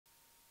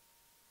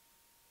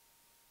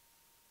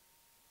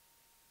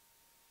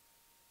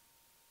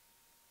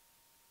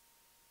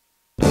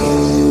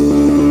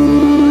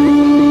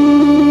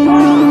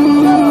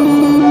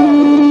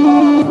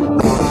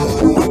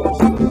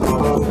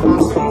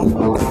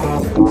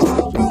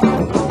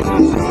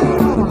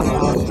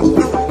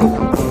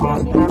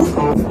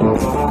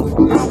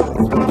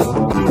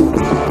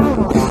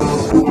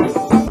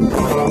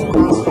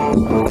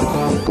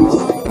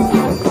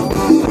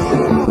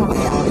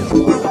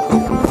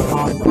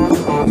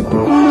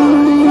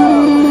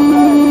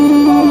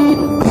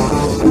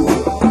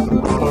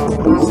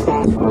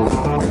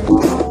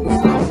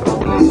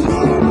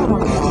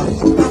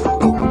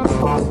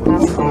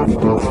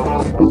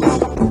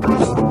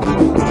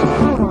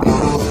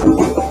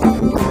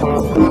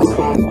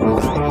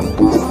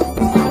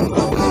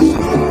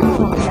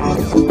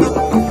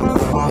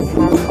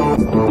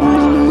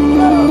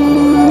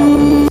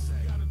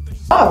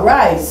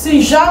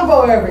see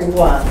Jambo,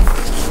 everyone.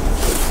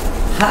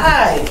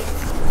 Hi.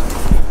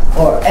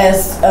 Or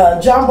as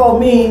Jambo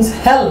means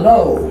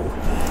hello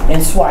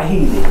in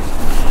Swahili.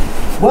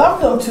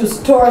 Welcome to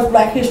Satora's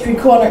Black History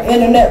Corner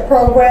Internet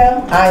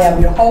program. I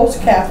am your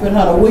host, Catherine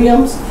Hunter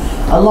Williams,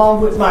 along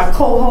with my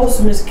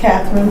co-host, Miss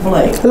Catherine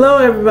Blake. Hello,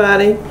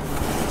 everybody.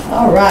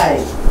 All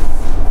right.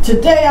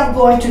 Today I'm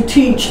going to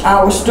teach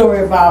our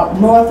story about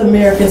North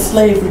American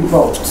slave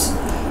revolts,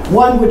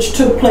 one which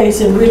took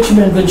place in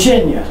Richmond,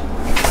 Virginia,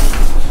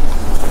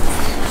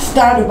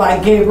 started by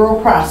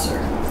Gabriel Prosser,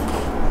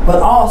 but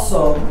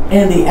also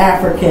in the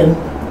African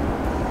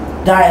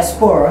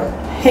diaspora,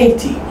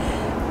 Haiti.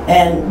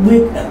 And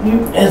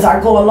as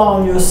I go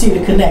along, you'll see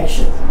the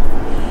connection.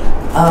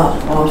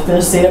 I was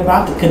going to say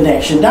about the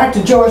connection.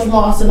 Dr. George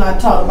Moss and I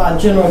talked about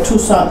General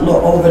Toussaint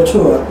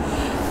Louverture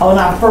on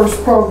our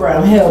first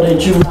program held in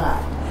July.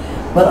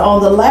 But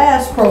on the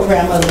last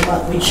program of the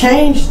month, we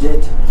changed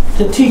it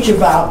to teach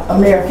about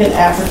American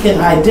African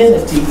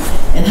identity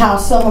and how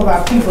some of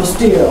our people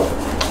still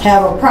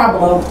have a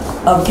problem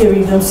of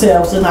giving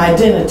themselves an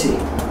identity.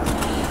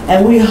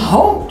 And we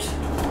hoped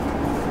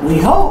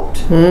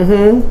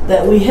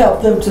that we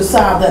helped them to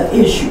solve that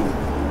issue.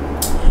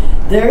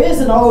 There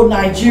is an old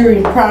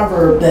Nigerian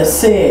proverb that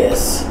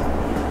says,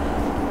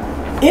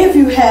 if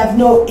you have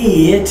no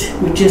id,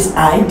 which is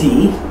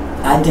ID,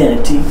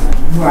 identity,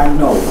 you are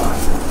no one.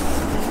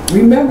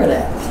 Remember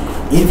that.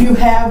 If you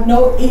have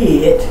no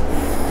id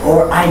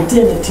or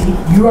identity,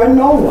 you are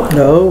no one.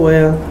 Oh,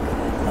 well.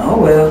 Oh,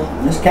 well.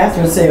 Miss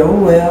Catherine said, oh,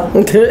 well.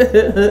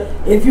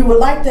 If you would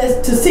like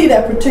to see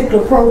that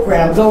particular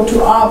program, go to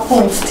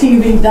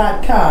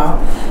allpointstv.com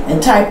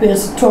and type in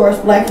Sator's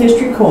Black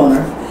History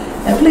Corner.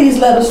 And please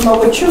let us know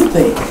what you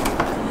think.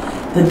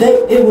 The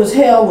date it was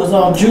held was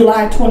on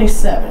July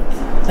 27th.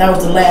 That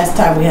was the last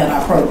time we had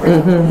our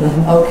program.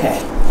 Okay.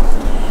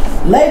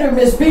 Later,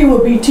 Miss B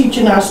will be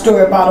teaching our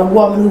story about a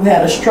woman who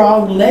had a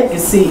strong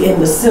legacy in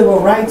the civil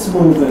rights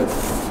movement,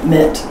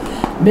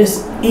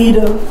 Miss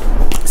Edith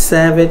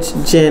Savage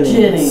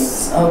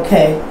Jennings.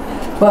 Okay.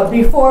 But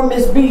before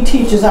Miss B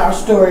teaches our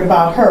story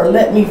about her,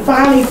 let me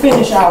finally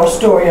finish our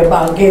story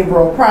about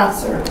Gabriel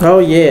Prosser. Oh,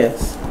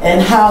 yes.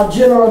 And how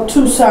General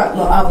Toussaint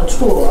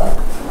Louverture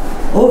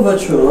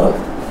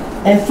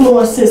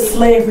influenced his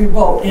slave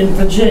revolt in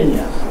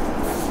Virginia.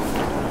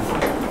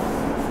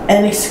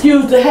 And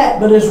excuse the hat,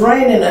 but it's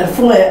raining in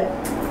Flint,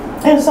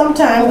 and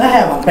sometimes I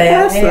have a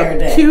bad hair day.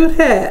 That's a cute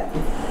hat.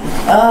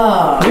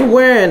 You're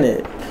wearing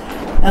it.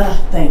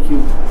 Thank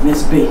you,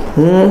 Miss B.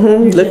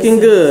 Looking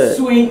good.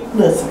 Sweet,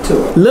 listen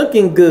to it.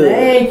 Looking good.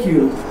 Thank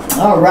you.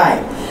 All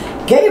right.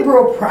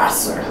 Gabriel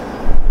Prosser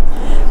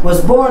was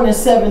born in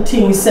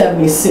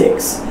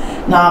 1776.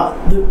 Now,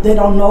 they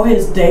don't know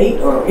his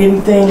date or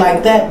anything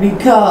like that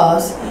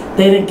because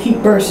they didn't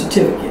keep birth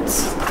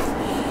certificates.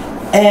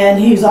 And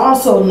he's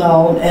also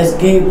known as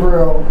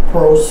Gabriel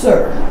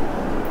Prosser,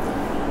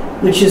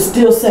 which is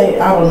still say,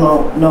 I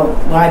don't know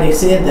why they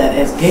said that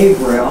as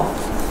Gabriel.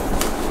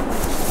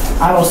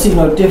 I don't see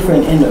no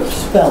different in the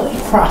spelling,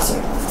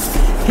 Prosser.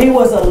 He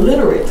was a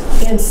literate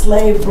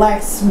enslaved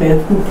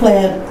blacksmith who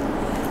planned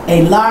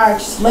a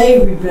large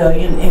slave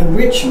rebellion in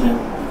Richmond,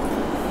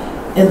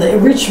 in the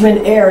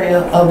Richmond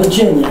area of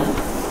Virginia,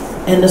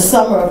 in the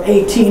summer of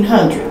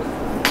 1800.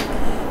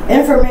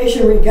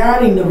 Information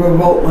regarding the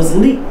revolt was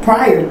leaked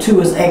prior to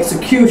his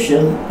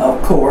execution,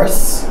 of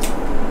course.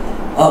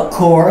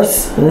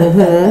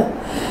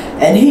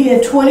 And he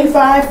and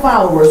 25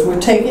 followers were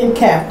taken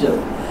captive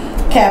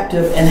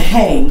and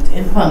hanged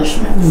in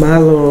punishment. My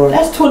Lord.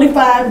 That's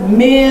 25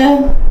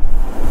 men,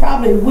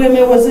 probably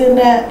women was in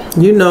that.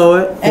 You know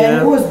it. And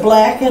it was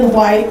black and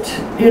white,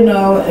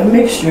 a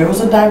mixture. It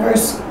was a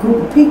diverse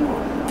group of people.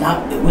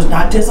 It was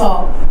not just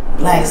all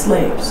black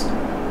slaves.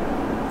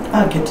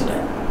 I'll get to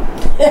that.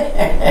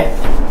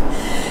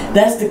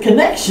 That's the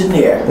connection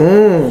there.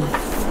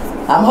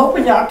 I'm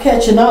hoping y'all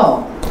catching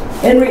on.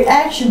 In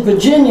reaction,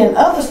 Virginia and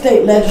other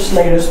state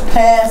legislators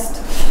passed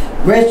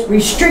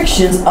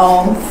restrictions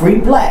on free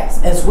blacks,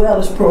 as well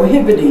as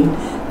prohibiting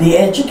the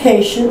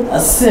education,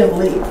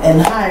 assembly,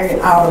 and hiring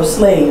out of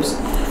slaves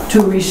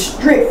to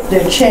restrict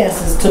their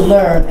chances to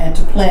learn and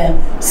to plan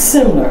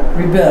similar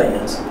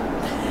rebellions.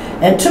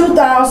 In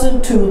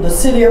 2002, the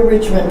city of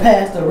Richmond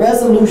passed a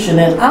resolution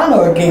in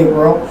honor of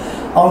Gabriel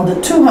on the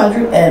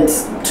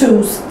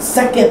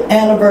 202nd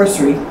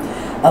anniversary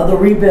of the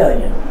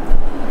rebellion.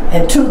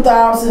 In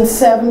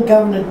 2007,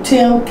 Governor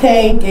Tim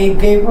Kaine gave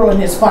Gabriel and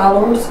his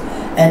followers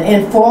an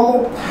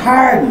informal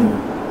pardon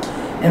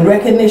in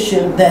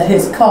recognition that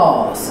his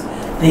cause,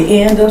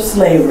 the end of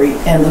slavery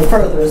and the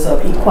furtherance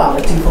of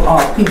equality for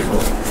all people,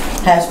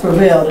 has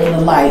prevailed in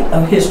the light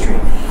of history.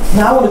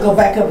 Now I want to go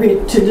back up here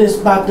to this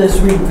about this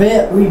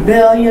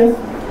rebellion,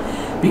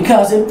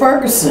 because in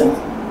Ferguson,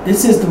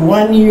 this is the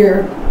 1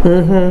 year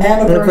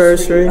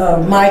anniversary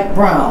of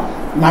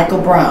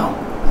Michael Brown.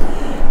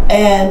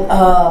 And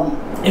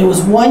it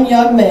was one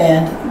young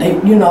man,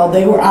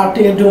 they were out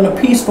there doing a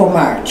peaceful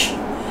march.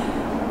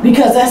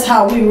 Because that's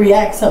how we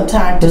react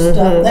sometimes to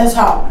stuff. That's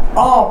how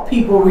all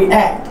people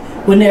react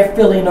when they're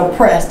feeling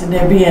oppressed and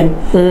they're being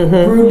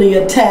brutally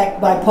attacked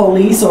by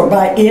police or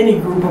by any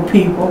group of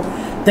people,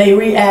 they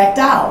react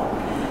out.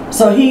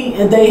 So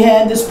they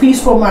had this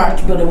peaceful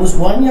march, but it was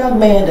one young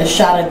man that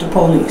shot at the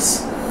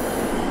police,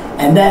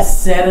 and that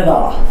set it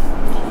off.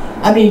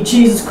 I mean,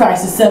 Jesus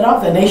Christ is set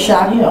off, and they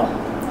shot him.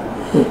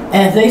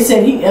 And they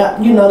said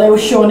they were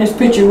showing his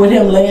picture with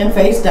him laying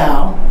face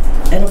down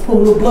in a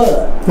pool of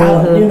blood.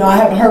 I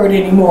haven't heard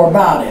any more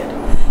about it,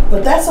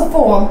 but that's a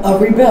form of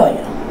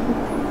rebellion.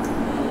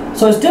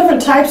 So it's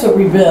different types of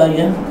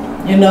rebellion.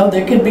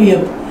 There could be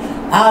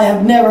I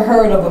have never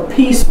heard of a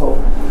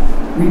peaceful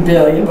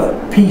rebellion,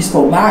 but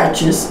peaceful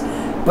marches.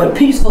 But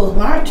peaceful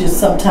marches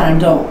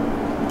sometimes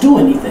don't do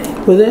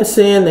anything. Well, they're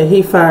saying that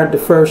he fired the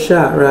first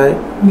shot, right?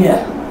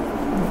 Yeah.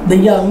 The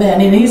young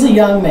man, and he's a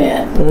young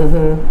man.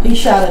 He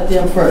shot at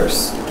them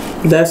first.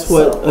 That's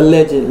what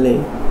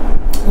allegedly.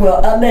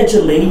 Well,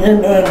 allegedly,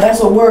 and that's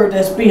a word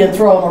that's being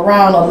thrown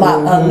around a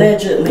lot,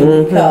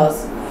 allegedly,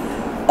 because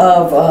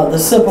of the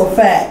simple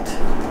fact.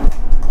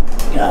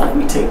 God, let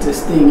me take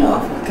this thing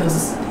off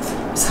because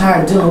it's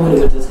hard dealing with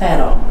it with this hat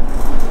on.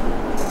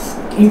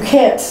 You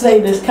can't say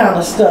this kind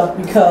of stuff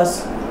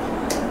because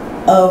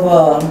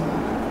of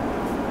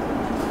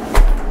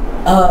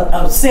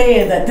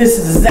saying that this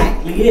is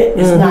exactly it.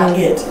 It's not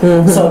it.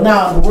 So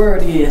now the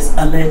word is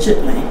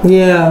allegedly.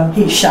 Yeah.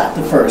 He shot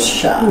the first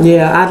shot.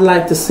 Yeah, I'd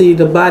like to see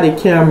the body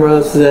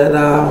cameras that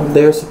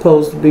they're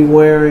supposed to be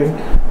wearing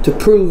to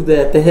prove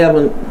that. They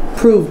haven't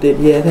proved it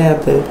yet,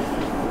 have they?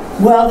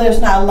 Well, there's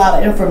not a lot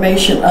of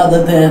information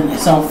other than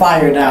it's on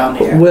fire down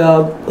there.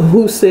 Well,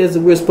 who says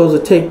that we're supposed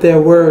to take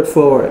their word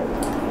for it?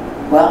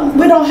 Well,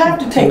 we don't have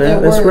to take their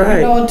word,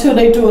 right. Until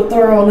they do a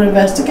thorough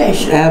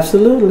investigation.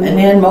 Absolutely. And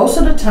then most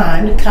of the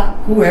time, the cop,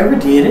 whoever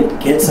did it,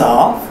 gets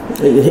off.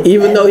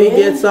 Even though he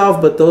gets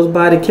off, but those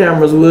body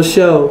cameras will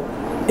show.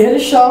 It'll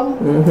show.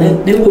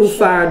 Who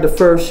fired the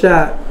first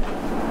shot?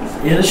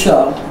 It'll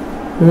show.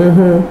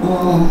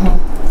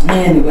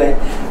 Anyway.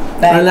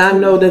 And I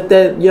know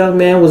that young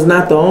man was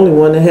not the only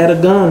one that had a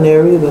gun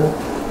there either.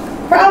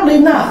 Probably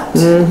not.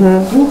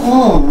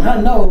 I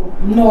know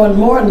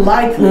more than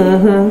likely.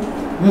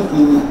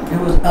 It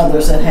was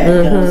others that had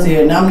guns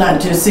here, and I'm not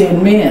just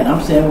saying men,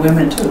 I'm saying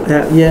women too.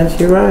 Yes,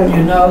 you're right.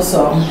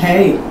 So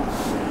hey,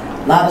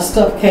 a lot of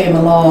stuff came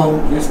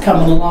along, is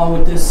coming along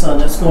with this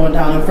that's going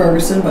down in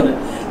Ferguson, but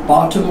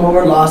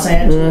Baltimore, Los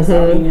Angeles,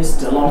 I mean, it's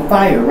still on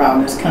fire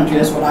around this country.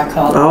 That's what I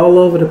call it. All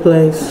over the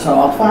place. It's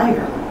all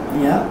fire.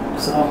 Yeah.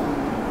 So,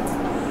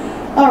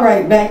 all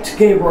right, back to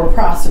Gabriel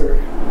Prosser's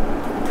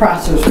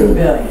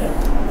rebellion.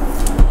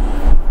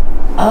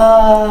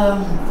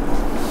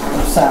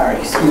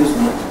 Excuse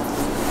me.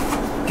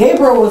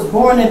 Gabriel was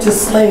born into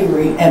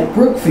slavery at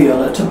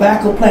Brookfield, a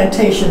tobacco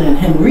plantation in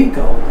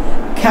Henrico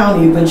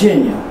County,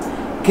 Virginia.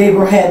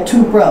 Gabriel had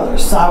two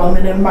brothers,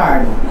 Solomon and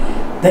Martin.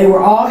 They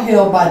were all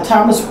held by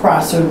Thomas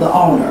Prosser, the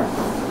owner.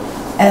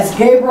 As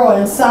Gabriel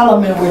and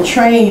Solomon were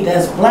trained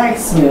as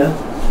blacksmiths,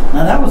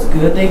 now that was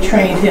good, they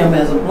trained him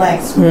as a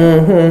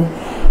blacksmith.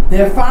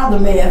 Their father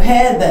may have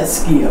had that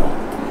skill.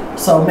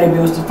 So maybe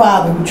it was the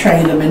father who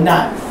trained him and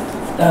not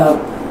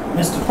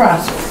Mr.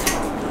 Prosser.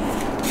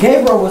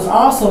 Gabriel was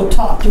also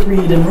taught to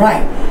read and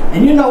write.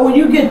 And when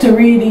you get to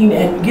reading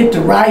and get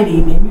to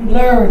writing and you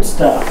learn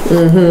stuff,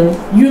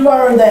 you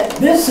learn that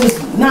this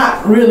is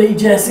not really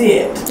just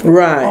it.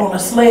 Right. On a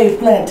slave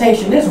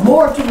plantation. There's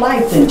more to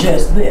life than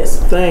just this.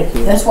 Thank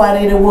you. That's why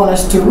they didn't want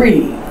us to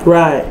read.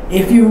 Right.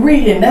 If you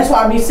read, and that's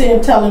why I be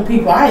telling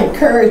people, I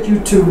encourage you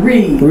to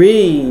read.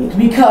 Read.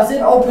 Because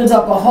it opens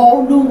up a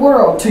whole new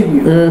world to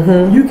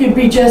you. You can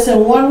be just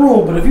in one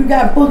room, but if you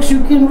got books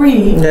you can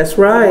read, that's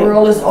right. The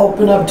world is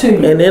open up to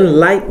you. And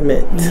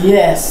enlightenment.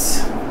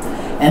 Yes.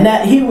 And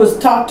that he was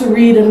taught to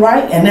read and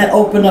write, and that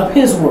opened up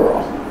his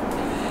world.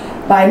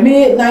 By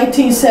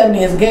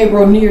mid-1970, as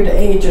Gabriel neared the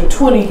age of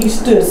 20, he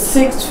stood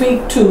 6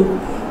 feet 2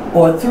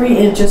 or 3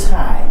 inches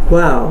high.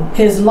 Wow.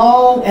 His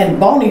long and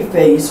bony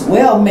face,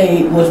 well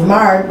made, was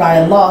marred by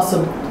a loss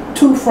of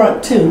two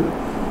front teeth,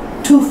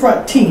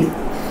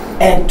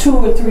 and 2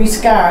 or 3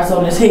 scars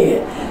on his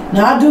head.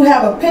 Now I do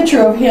have a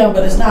picture of him,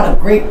 but it's not a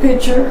great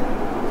picture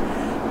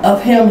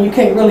of him. You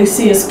can't really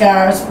see his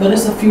scars, but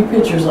it's a few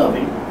pictures of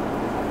him.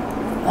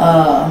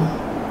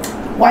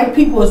 White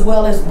people as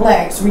well as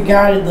blacks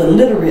regarded the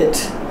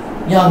literate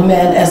young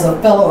man as a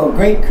fellow of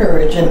great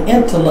courage and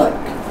intellect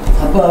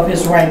above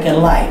his rank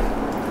in life.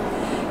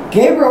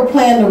 Gabriel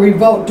planned a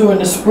revolt during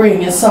the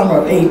spring and summer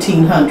of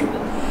 1800.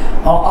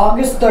 On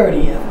August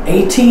 30th,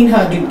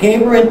 1800,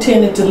 Gabriel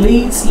intended to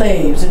lead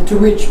slaves into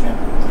Richmond,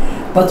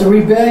 but the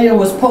rebellion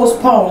was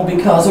postponed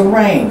because of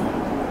rain.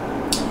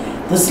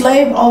 The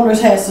slave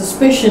owners had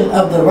suspicion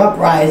of the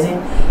uprising,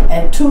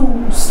 and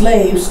 2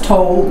 slaves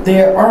told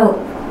their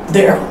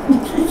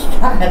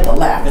I had to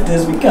laugh at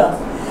this because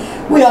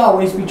we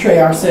always betray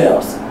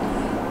ourselves.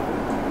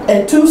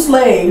 And 2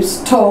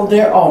 slaves told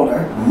their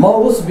owner,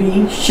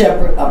 Mosby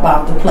Shepherd,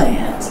 about the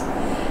plans.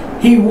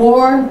 He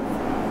warned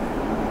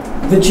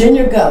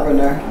Virginia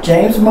Governor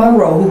James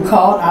Monroe, who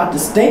called out the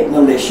state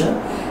militia,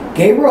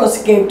 Gabriel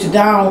escaped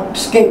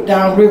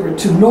downriver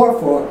to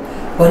Norfolk,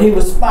 but he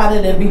was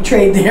spotted and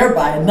betrayed there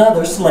by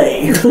another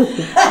slave.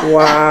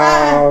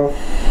 Wow.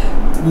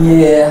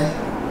 Yeah.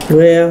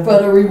 Well. For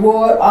the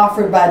reward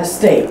offered by the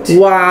state.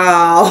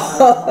 Wow.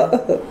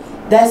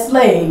 That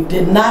slave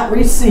did not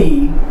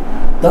receive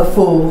the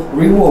full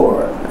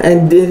reward.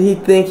 And did he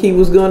think he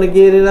was going to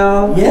get it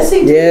all? Yes, he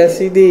did. Yes,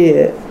 he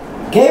did.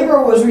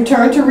 Gabriel was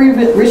returned to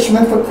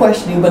Richmond for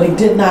questioning, but he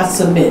did not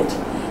submit.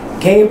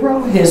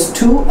 Gabriel, his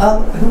two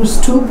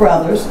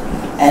brothers,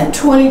 and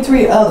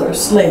 23 other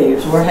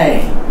slaves were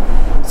hanged.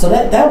 So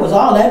that was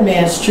all that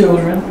man's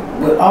children,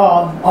 with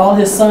all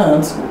his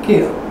sons were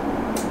killed.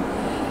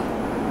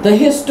 The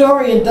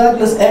historian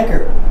Douglas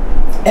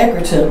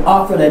Egerton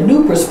offered a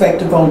new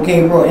perspective on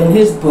Gabriel in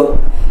his book,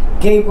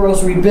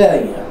 Gabriel's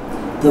Rebellion,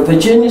 The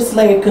Virginia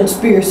Slave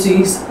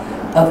Conspiracies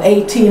of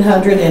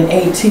 1800 and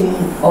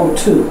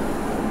 1802.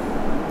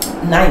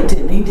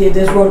 He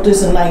wrote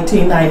this in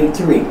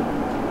 1993.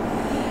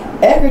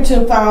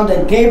 Egerton found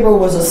that Gabriel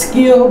was a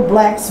skilled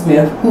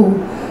blacksmith who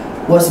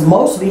was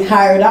mostly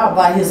hired out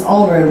by his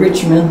owner in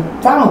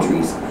Richmond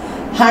foundries,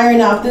 hiring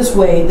out this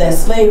way that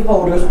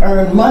slaveholders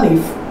earned money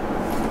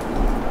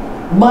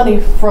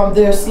from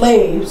their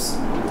slaves,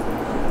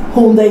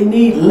 whom they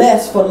need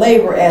less for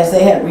labor as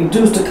they had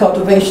reduced the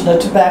cultivation of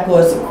tobacco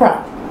as a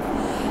crop.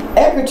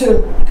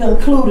 Egerton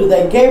concluded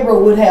that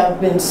Gabriel would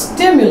have been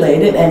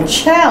stimulated and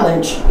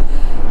challenged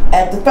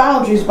at the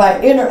foundries by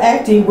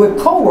interacting with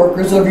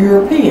co-workers of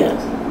European,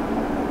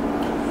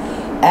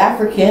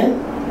 African,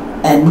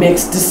 and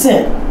mixed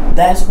descent.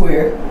 That's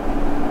where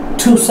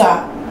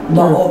Toussaint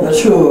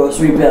Louverture's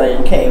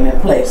rebellion came in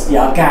place.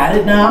 Y'all got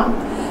it now?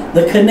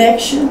 The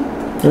connection?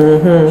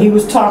 Mm-hmm. He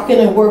was talking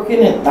and working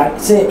and, like I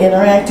said,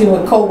 interacting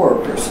with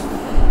co-workers.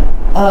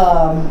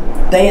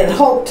 They had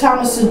hoped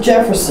Thomas and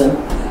Jefferson,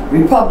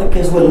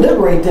 Republicans, would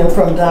liberate them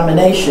from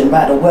domination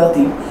by the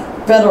wealthy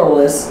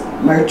Federalist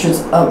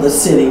merchants of the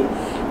city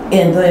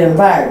in the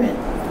environment.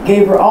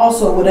 Gabriel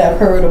also would have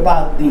heard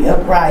about the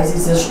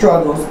uprisings and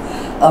struggles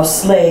of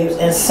slaves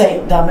in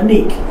Saint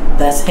Dominique,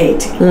 that's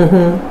Haiti.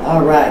 Mm-hmm.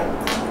 All right.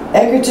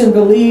 Egerton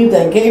believed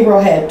that Gabriel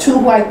had two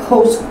white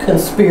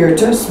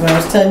co-conspirators. I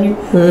was telling you,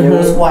 there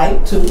was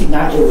white too. It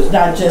was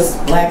not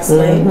just black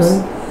slaves.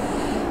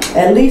 Mm-hmm.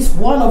 At least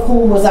one of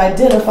whom was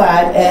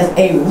identified as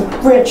a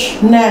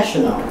French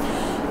national.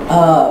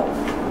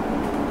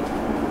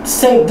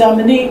 Saint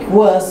Dominique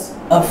was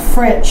a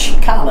French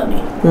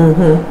colony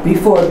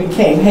before it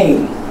became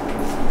Haiti.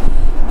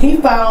 He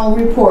found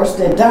reports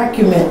that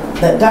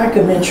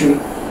documentary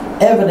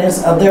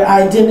evidence of their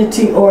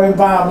identity or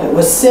involvement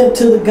was sent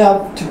to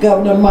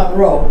Governor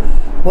Monroe,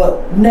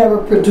 but never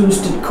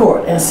produced in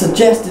court, and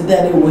suggested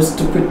that it was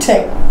to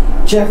protect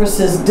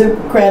Jefferson's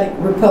Democratic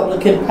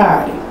Republican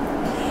Party.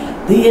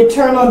 The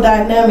internal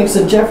dynamics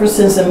of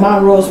Jefferson's and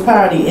Monroe's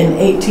party in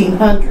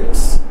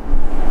 1800s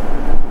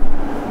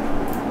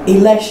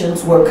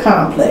elections were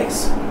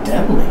complex,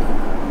 definitely,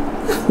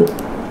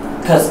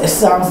 because it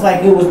sounds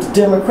like it was the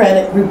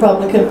Democratic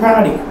Republican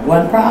Party,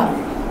 one party.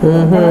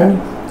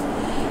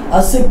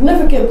 A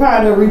significant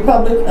part of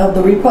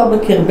the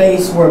Republican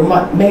base were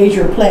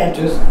major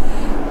planters,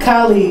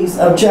 colleagues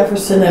of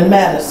Jefferson and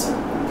Madison.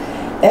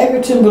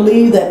 Egerton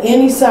believed that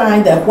any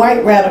sign that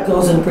white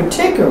radicals, and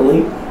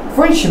particularly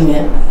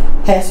Frenchmen,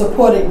 had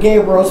supported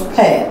Gabriel's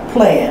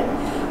plan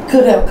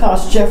could have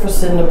cost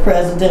Jefferson the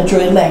presidential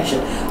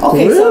election.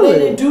 Okay, really? So they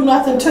didn't do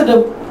nothing to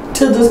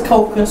this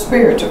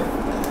co-conspirator.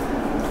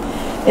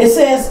 It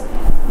says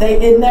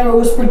it never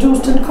was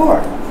produced in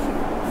court.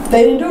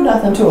 They didn't do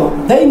nothing to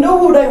them. They knew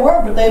who they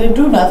were, but they didn't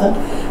do nothing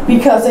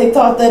because they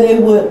thought that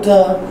it would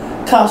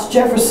cost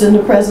Jefferson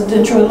the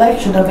presidential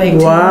election of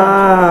 1800.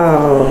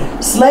 Wow.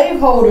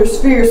 Slaveholders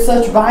feared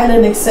such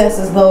violent excess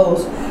as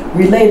those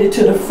related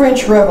to the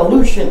French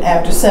Revolution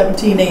after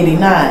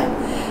 1789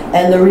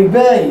 and the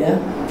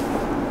rebellion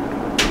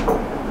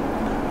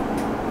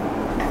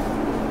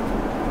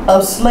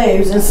of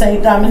slaves in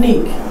Saint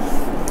Dominique,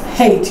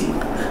 Haiti.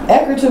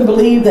 Egerton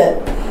believed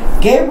that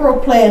Gabriel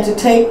planned to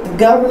take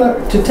Governor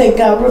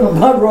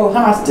Monroe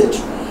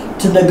hostage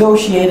to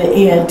negotiate an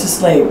end to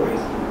slavery.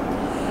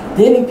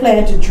 Then he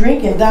planned to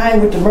drink and dine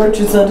with the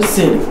merchants of the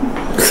city.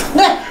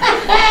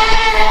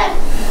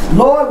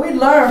 Lord, we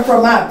learn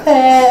from our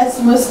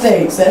past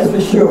mistakes, that's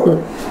for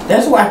sure.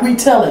 That's why we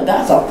tell it,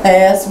 that's a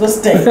past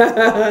mistake.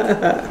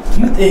 That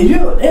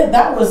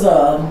was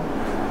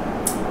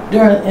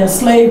during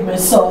enslavement,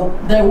 so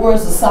there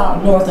was the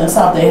South, North and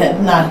South. They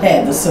had not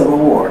had the Civil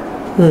War.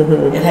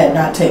 It had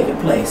not taken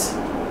place.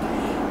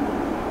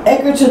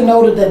 Egerton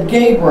noted that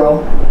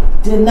Gabriel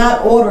did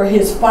not order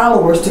his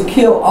followers to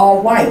kill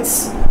all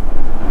whites,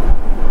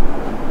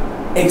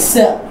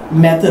 except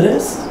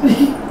Methodists,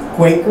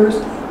 Quakers,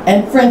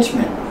 and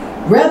Frenchmen.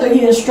 Rather,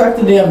 he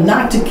instructed them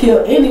not to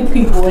kill any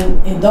people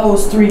in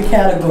those three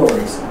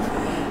categories.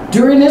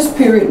 During this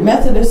period,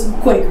 Methodists and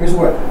Quakers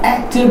were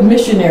active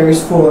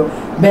missionaries for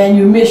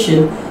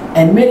manumission,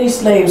 and many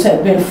slaves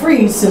had been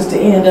freed since the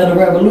end of the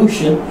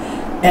Revolution,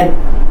 and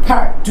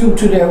part due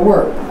to their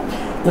work.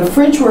 The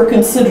French were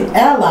considered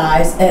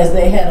allies as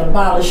they had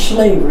abolished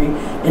slavery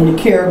in the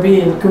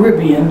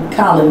Caribbean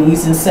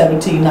colonies in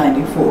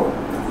 1794.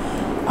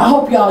 I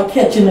hope y'all are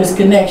catching this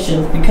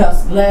connection,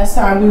 because last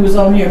time we was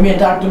on here, me and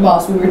Dr.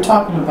 Moss, we were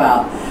talking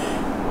about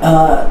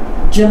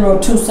General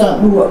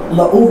Toussaint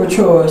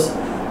Louverture's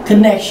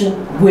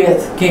connection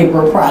with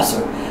Gabriel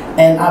Prosser.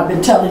 And I've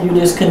been telling you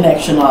this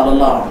connection all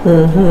along.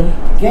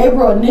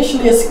 Gabriel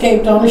initially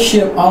escaped on a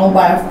ship owned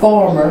by a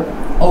former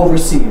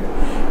overseer.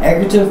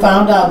 Egerton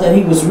found out that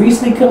he was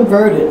recently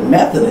converted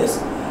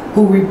Methodist,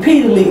 who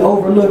repeatedly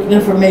overlooked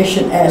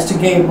information as to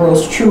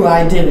Gabriel's true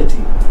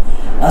identity.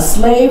 A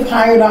slave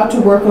hired out to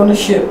work on the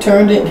ship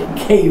turned it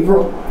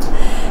Gabriel.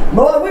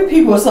 Lord, we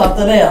people are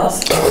something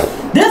else.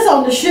 This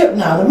on the ship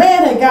now. The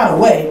man had got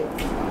away.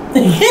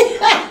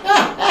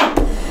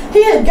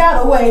 He had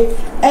got away,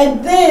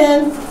 and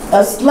then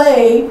a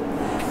slave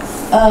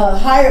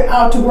hired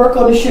out to work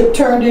on the ship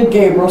turned in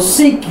Gabriel,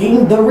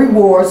 seeking the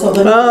reward so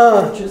that he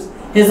could purchase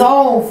his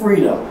own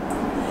freedom.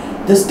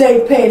 The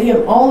state paid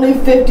him only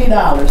 $50,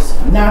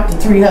 not the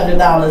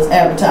 $300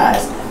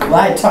 advertised. Well,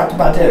 I had talked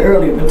about that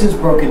earlier, but this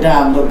broke it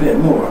down a little bit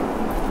more.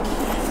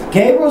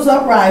 Gabriel's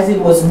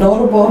uprising was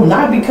notable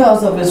not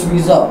because of its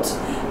results.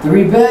 The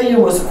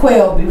rebellion was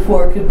quelled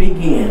before it could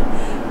begin,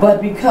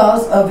 but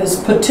because of its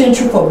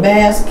potential for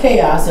mass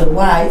chaos and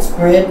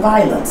widespread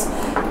violence,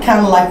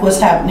 kind of like what's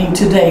happening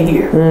today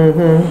here.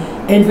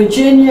 In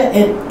Virginia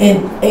in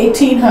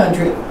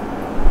 1800,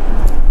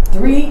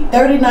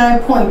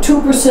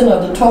 39.2%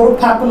 of the total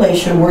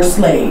population were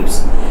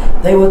slaves.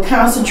 They were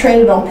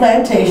concentrated on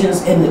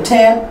plantations in the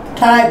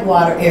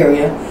Tidewater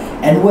area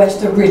and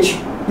west of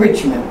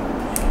Richmond.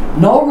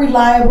 No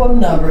reliable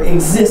number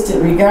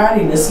existed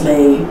regarding the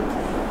slave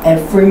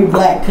and free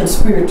black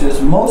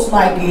conspirators. Most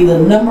likely the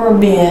number of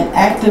men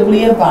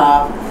actively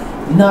involved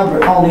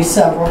numbered only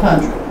several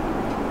hundred.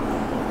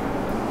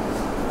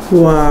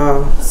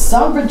 Wow.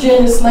 Some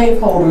Virginia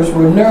slaveholders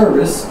were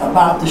nervous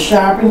about the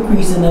sharp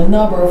increase in the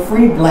number of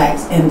free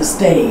blacks in the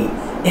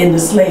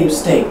slave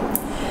state.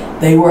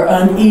 They were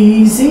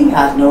uneasy.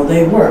 I know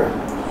they were,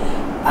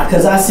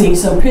 because I seen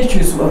some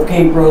pictures of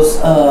Gabriel's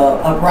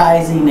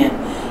uprising, and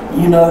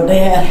you know, they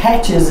had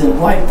hatches and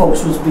white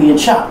folks was being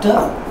chopped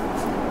up.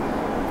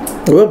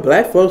 Well,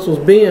 black folks was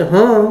being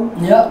hung.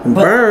 Yep,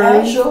 but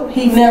actually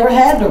he never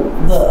had the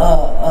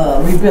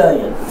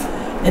rebellion.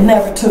 It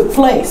never took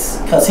place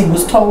because he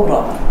was told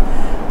off.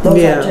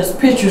 Those are just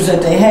pictures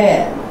that they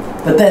had,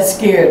 but that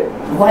scared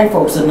white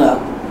folks enough.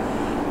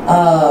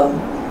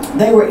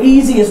 They were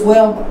easy as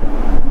well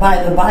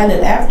by the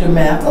violent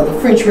aftermath of the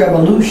French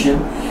Revolution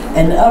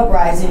and the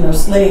uprising of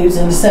slaves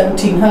in the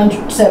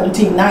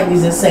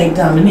 1790s in Saint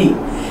Dominique.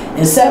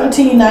 In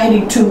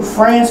 1792,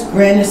 France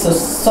granted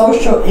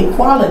social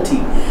equality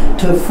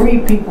to free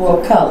people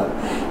of color.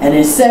 And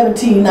in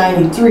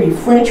 1793,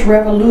 French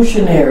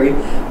revolutionary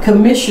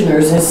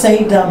commissioners in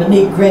Saint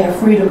Dominique granted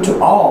freedom to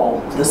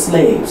all the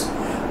slaves,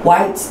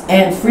 whites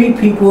and free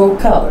people of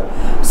color.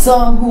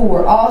 Some who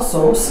were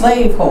also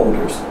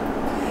slaveholders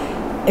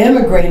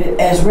immigrated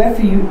as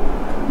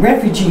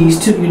refugees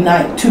to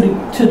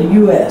the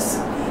U.S.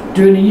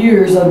 during the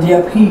years of the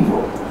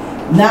upheaval,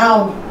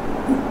 now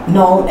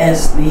known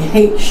as the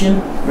Haitian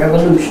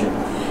Revolution.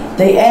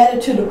 They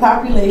added to the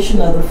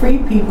population of the free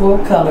people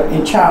of color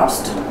in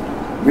Charleston,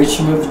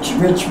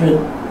 Richmond,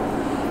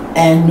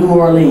 and New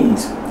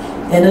Orleans.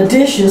 In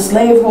addition,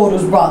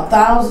 slaveholders brought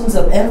thousands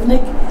of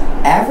ethnic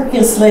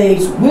African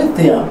slaves with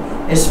them,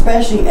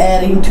 especially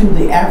adding to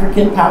the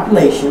African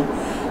population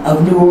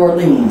of New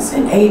Orleans.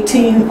 In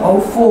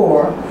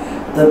 1804,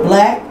 the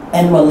black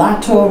and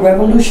mulatto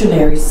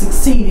revolutionaries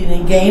succeeded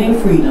in gaining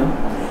freedom,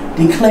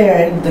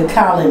 declaring the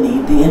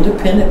colony the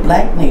independent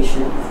black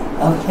nation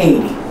of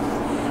Haiti.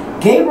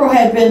 Gabriel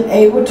had been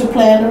able to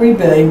plan the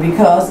rebellion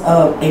because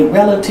of a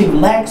relative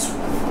lax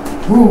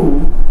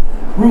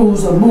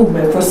rules of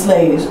movement for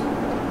slaves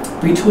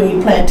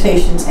between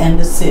plantations and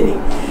the city,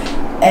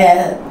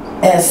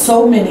 as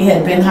so many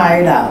had been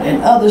hired out,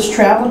 and others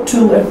traveled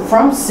to and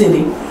from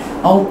city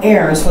on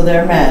errands for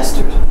their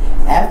masters.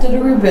 After the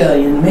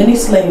rebellion, many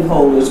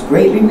slaveholders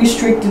greatly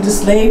restricted the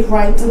slave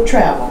rights of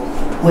travel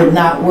when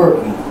not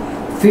working.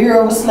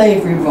 Fear of a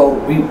slave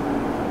revolt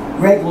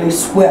regularly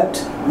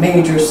swept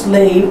major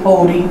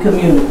slave-holding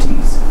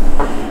communities.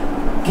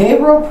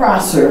 Gabriel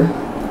Prosser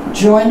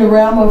joined the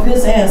realm of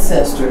his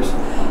ancestors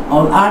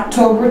on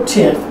October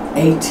 10th,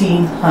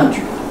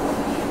 1800.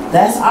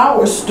 That's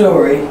our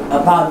story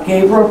about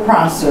Gabriel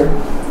Prosser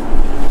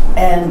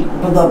and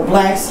the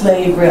black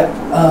slave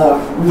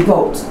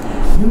revolts.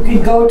 You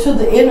can go to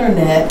the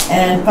internet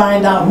and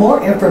find out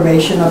more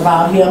information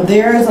about him.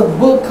 There is a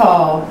book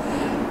called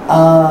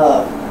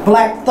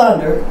Black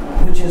Thunder,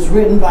 which is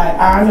written by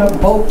Anna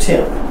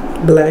Botemp.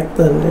 Black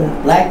Thunder.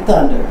 Black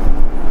Thunder.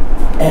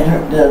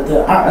 And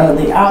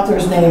the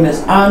author's name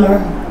is Anna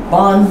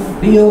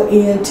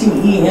Bontemps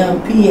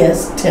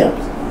Temp.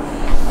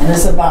 And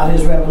it's about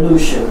his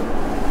revolution.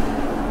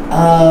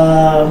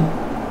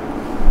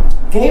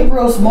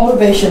 Gabriel's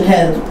motivation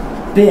has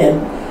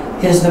been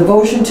his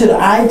devotion to the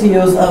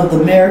ideals of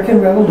the American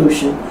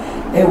Revolution.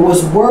 It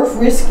was worth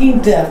risking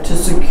death to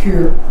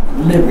secure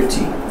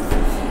liberty.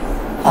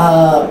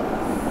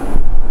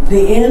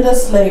 The end of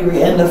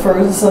slavery and the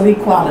furtherance of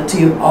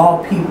equality of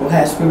all people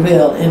has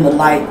prevailed in the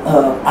light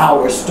of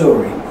our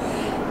story.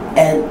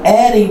 And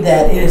adding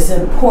that it is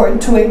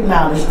important to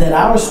acknowledge that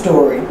our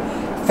story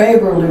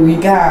favorably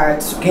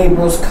regards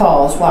Gabriel's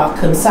cause while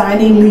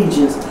consigning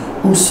legions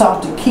who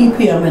sought to keep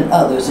him and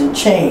others in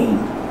chains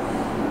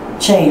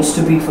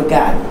to be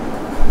forgotten.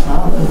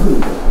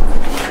 Hallelujah.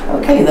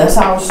 Okay, that's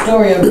our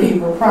story of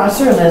Gabriel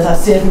Prosser, and as I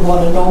said, if you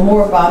want to know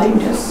more about him,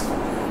 just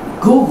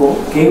Google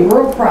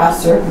Gabriel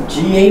Prosser,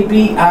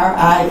 Gabriel,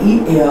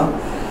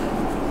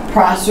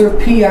 Prosser, Prosser,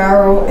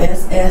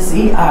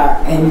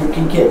 and you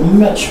can get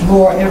much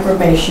more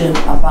information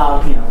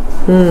about him.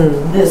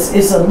 This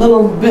is a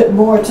little bit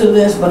more to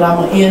this, but I'm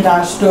going to end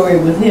our story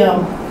with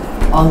him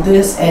on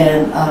this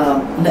and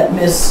let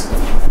Miss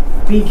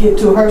B get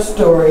to her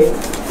story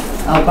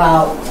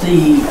about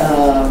the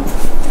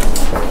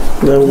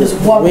this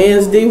woman,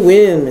 Wednesday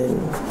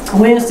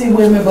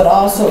women, but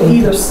also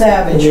Edith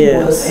Savage,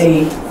 who was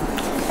a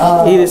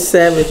Edith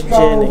Savage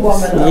Jennings,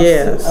 woman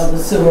of the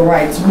civil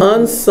rights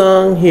movement.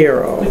 Unsung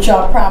hero. Which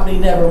y'all probably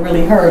never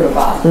really heard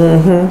about.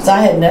 Because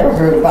I had never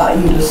heard about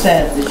Edith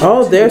Savage.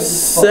 Oh, there's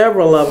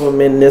several of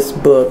them in this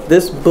book.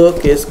 This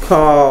book is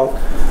called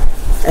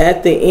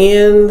At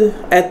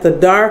the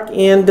Dark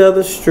End of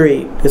the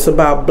Street. It's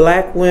about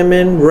black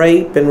women,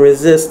 rape, and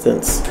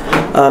resistance.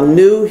 A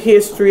new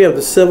history of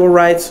the civil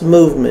rights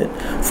movement,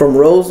 from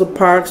Rosa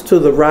Parks to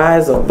the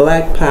rise of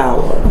black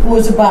power. Who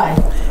is it by?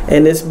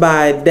 And it's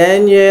by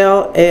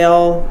Danielle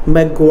L.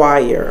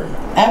 McGuire.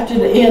 After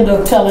the end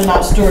of telling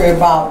our story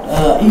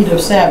about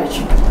Edith Savage,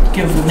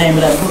 give the name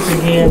of that book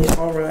again.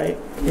 All right.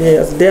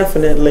 Yes,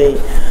 definitely.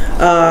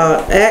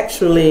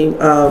 Actually,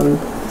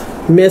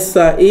 Miss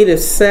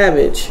Edith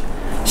Savage,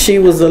 she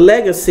was a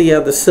legacy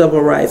of the civil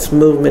rights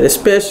movement,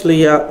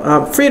 especially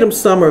Freedom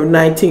Summer of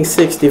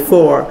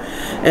 1964,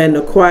 and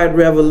the Quiet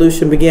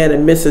Revolution began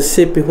in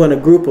Mississippi when a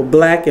group of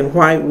black and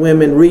white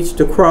women reached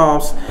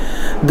across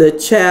the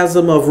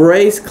chasm of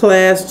race,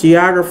 class,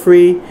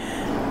 geography,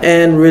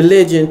 and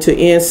religion to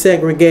end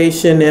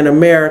segregation in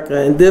America.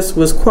 And this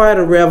was quite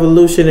a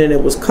revolution, and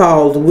it was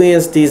called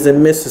Wednesdays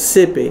in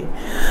Mississippi.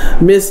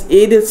 Miss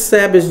Edith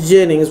Savage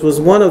Jennings was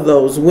one of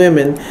those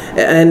women,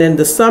 and in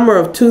the summer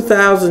of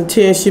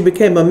 2010 she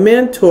became a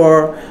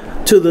mentor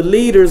to the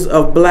leaders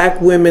of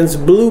Black Women's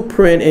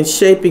Blueprint in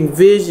shaping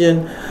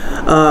vision,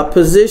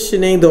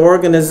 positioning the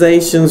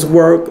organization's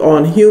work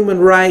on human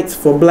rights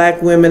for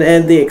black women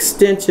and the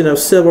extension of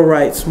civil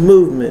rights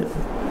movement.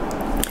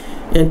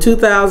 In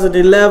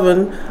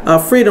 2011,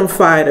 freedom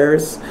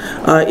fighters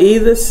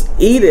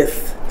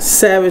Edith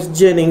Savage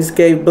Jennings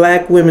gave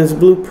Black Women's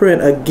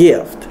Blueprint a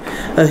gift,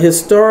 a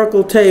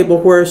historical table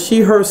where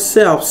she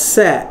herself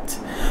sat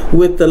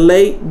with the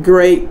late,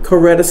 great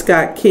Coretta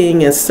Scott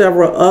King and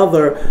several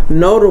other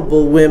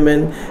notable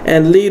women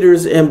and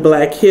leaders in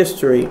black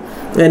history.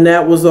 And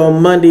that was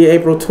on Monday,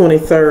 April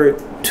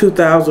 23rd,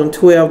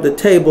 2012. The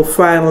table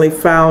finally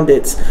found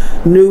its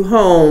new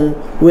home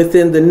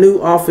within the new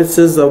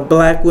offices of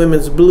Black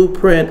Women's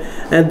Blueprint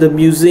and the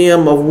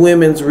Museum of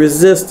Women's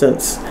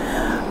Resistance.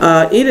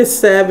 Edith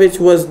Savage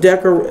is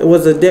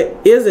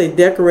a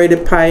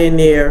decorated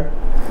pioneer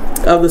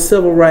of the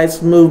civil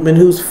rights movement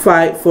whose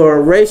fight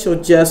for racial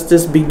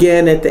justice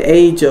began at the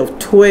age of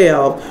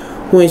 12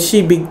 when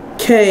she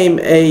became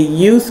a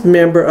youth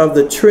member of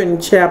the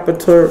Trenton chapter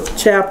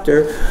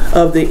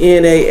of the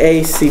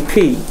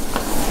NAACP.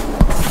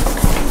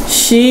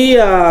 She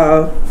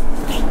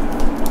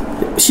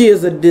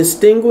is a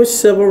distinguished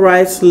civil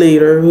rights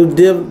leader who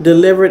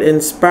delivered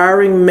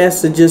inspiring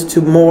messages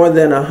to more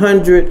than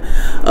 100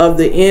 of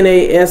the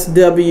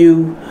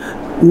NASW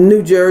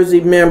New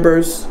Jersey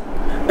members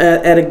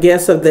at a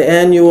guest of the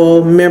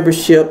annual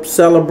membership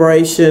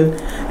celebration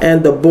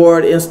and the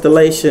board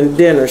installation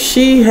dinner.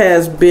 She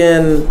has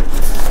been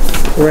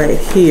right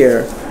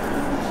here.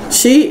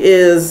 She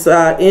is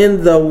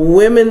in the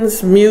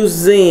Women's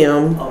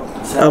Museum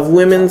of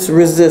Women's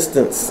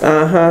Resistance.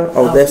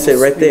 Oh, that's it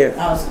right there.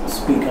 I'll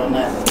speak on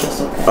that.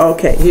 That's okay.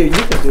 Okay, here, you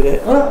can do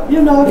that. Well,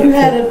 you know, if you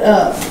had it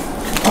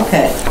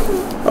okay.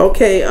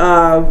 Okay,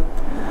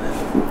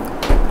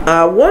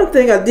 one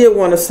thing I did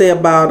want to say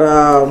about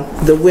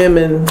the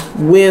Women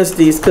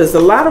Wednesdays, because a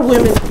lot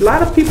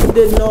of people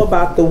didn't know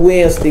about the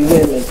Wednesday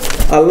women.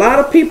 A lot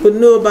of people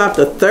knew about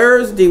the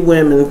Thursday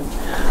women,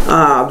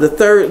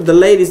 the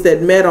ladies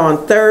that met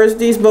on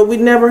Thursdays, but we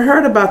never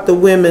heard about the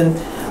women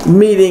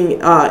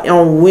meeting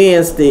on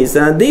Wednesdays.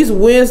 These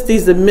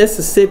Wednesdays in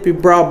Mississippi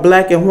brought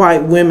black and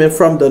white women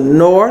from the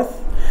north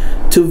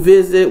to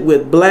visit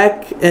with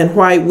black and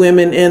white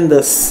women in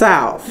the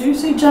south. Do you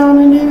see John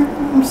in there?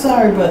 I'm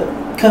sorry, but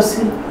because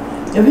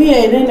if he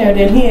ain't in there,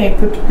 then he ain't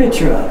put the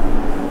picture up.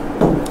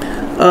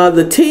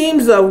 The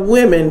teams of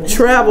women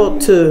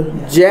traveled to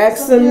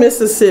Jackson,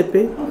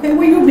 Mississippi. Okay,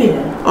 where you been?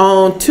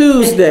 On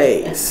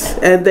Tuesdays,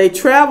 and they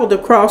traveled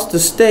across the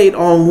state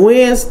on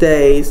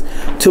Wednesdays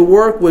to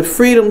work with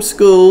Freedom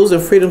Schools,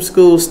 and Freedom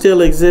Schools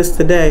still exist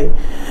today.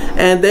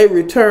 And they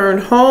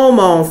returned home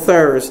on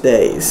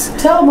Thursdays.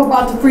 Tell them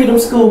about the Freedom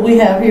School we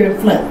have here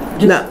in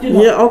Flint.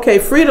 Yeah, okay,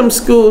 Freedom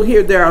School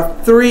here, there are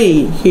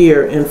 3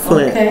 here in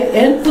Flint.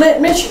 Okay, in Flint,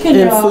 Michigan,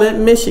 in Flint,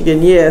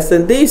 Michigan, yes.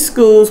 And these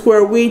schools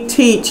where we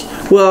teach,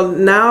 well,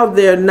 now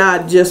they're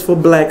not just for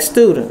black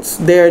students.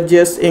 They're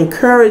just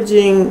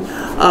encouraging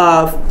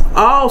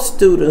all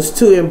students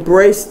to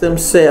embrace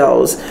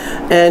themselves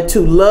and to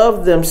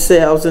love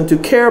themselves and to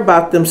care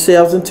about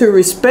themselves and to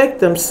respect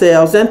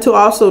themselves and to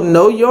also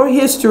know your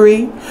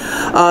history,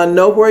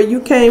 know where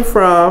you came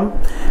from.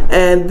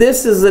 And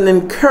this is an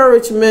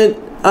encouragement,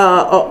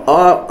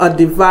 a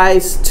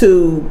device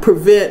to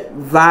prevent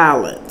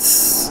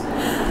violence.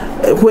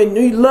 When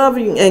you love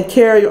and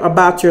care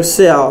about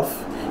yourself,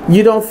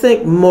 you don't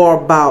think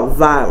more about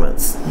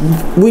violence.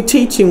 We're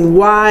teaching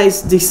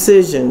wise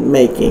decision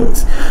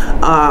makings,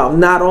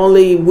 not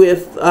only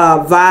with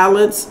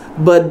violence,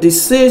 but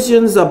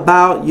decisions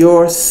about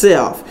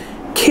yourself,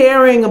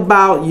 caring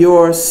about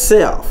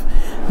yourself.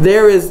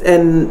 There is,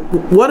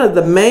 and one of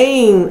the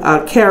main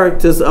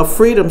characters of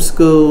Freedom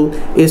School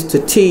is to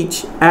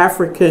teach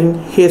African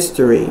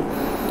history.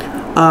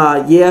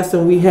 Yes,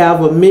 and we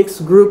have a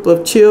mixed group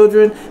of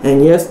children,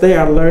 and yes, they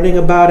are learning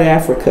about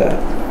Africa.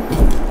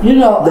 You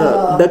know,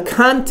 the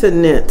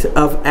continent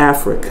of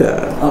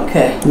Africa.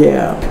 Okay.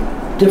 Yeah.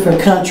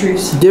 Different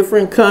countries.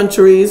 Different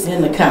countries.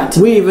 In the continent.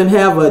 We even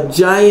have a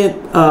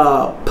giant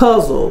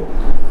puzzle.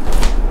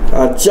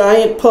 A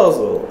giant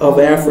puzzle of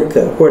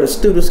Africa where the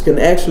students can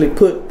actually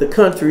put the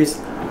countries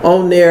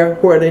on there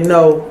where they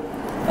know.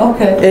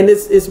 Okay. And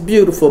it's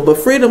beautiful. But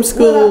Freedom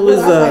School is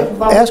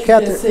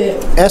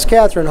Ask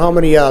Catherine how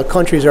many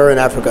countries are in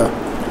Africa.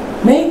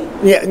 Me?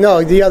 Yeah,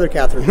 no, the other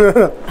Catherine.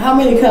 How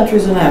many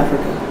countries in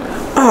Africa?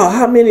 Oh,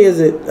 how many is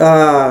it?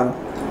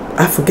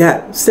 I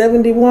forgot.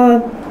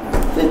 71?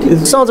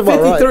 It sounds about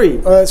 53.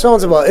 Right. It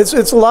sounds about it's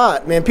a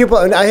lot, man. People,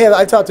 and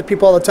I talk to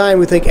people all the time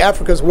who think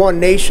Africa's one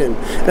nation,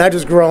 and I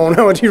just groan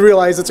when you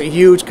realize it's a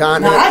huge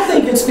continent. Now, I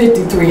think it's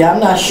 53. I'm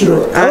not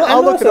sure.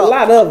 I'll look it up. A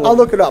lot of them. I'll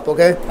look it up.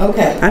 Okay.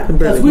 Okay.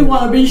 Because we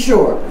want to be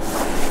sure.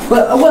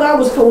 But what I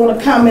want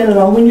to comment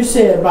on when you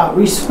said about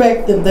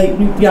respect,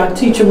 that y'all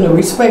teach them to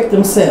respect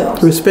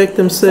themselves. Respect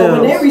themselves. So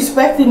when they're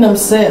respecting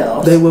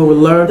themselves, they will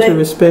learn to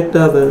respect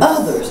others.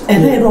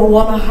 And they don't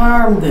want to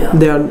harm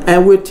them.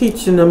 And we're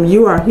teaching them,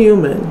 you are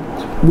human.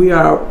 We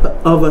are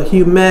of a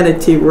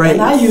humanity race.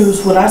 And I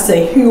use, when I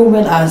say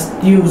human, I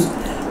use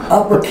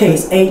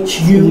uppercase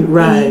H-U-E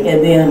right.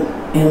 And then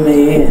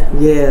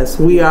M-A-N. Yes,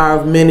 we are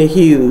of many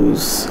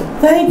hues.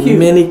 Thank you.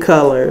 Many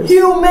colors.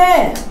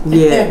 Human.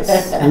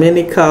 Yes,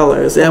 many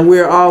colors. And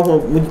we're all,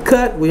 when we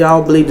cut, we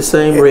all bleed the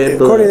same red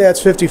blood. According to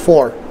that's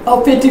 54.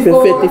 Oh,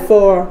 54?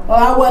 54. Oh,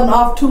 I wasn't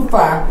off too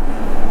far.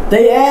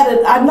 They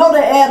added, I know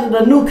they added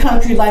a new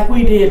country like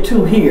we did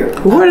too here.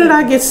 Where did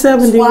I get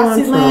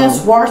 71 from?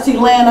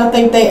 Swaziland, I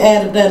think they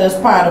added that as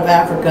part of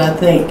Africa, I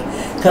think.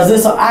 Because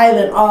it's an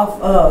island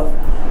off of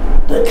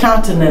the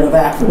continent of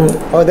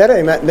Africa. Oh, that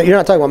ain't, you're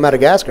not talking about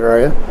Madagascar, are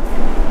you?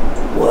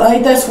 Well,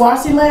 ain't that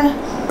Swaziland?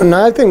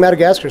 No, I think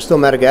Madagascar is still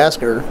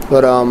Madagascar,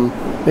 but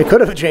they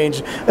could have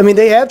changed. I mean,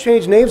 they have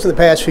changed names in the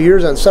past few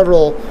years on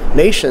several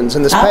nations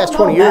in this past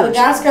 20 years.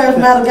 Madagascar is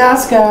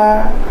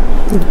Madagascar.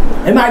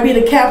 It might be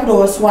the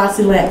capital of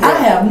Swaziland. I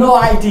have no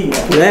idea.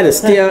 That is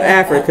still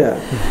Africa.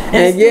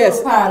 And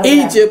yes,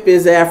 Egypt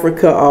is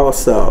Africa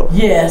also.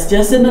 Yes,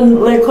 just in the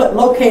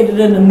located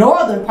in the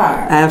northern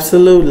part.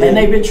 Absolutely. And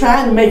they've been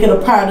trying to make it a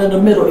part of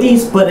the Middle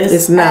East, but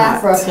it's not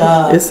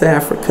Africa. It's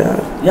Africa.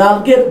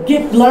 Y'all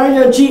learn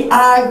your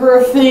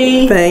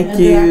geography. Thank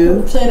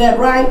you. Say that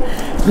right?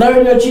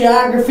 Learn your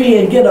geography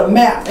and get a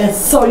map, and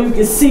so you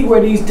can see where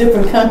these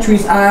different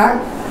countries are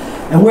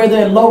and where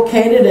they're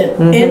located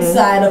and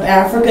inside of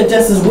Africa,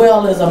 just as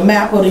well as a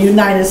map of the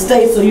United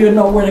States, so you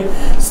know where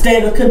the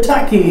state of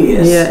Kentucky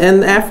is. Yeah,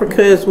 and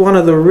Africa is one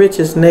of the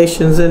richest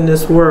nations in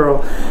this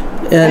world.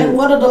 And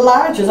one of the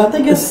largest. I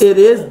think it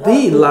is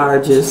the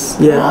largest.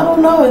 Yeah. I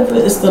don't know if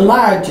it's the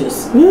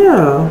largest.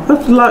 Yeah,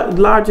 it's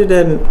larger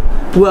than,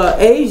 well,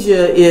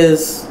 Asia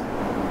is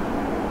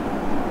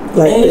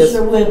like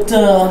Asia with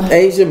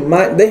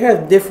Asia they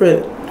have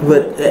different,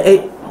 but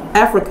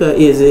Africa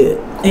is it.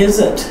 Is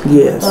it?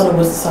 Yes. I thought it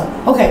was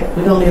okay,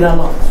 we're gonna leave that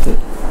alone.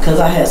 Because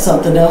I had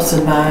something else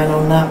in mind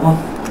on that one.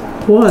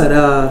 What?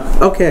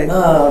 Okay.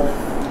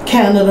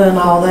 Canada and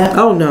all that.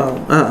 Oh no.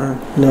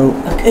 No.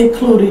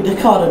 Including, they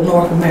call it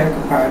North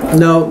America part of it.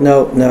 No.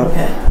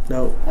 Okay.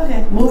 No.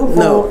 Okay, moving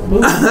forward.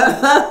 We're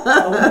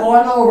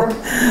going over.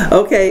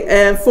 Okay,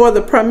 and for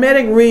the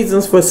pragmatic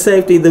reasons for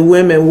safety, the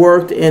women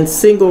worked in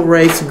single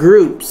race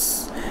groups.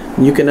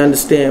 You can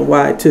understand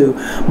why too,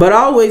 but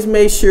always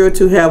made sure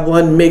to have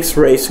one mixed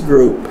race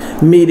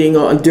group meeting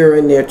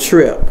during their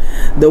trip.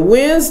 The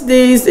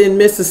Wednesdays in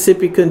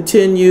Mississippi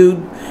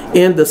continued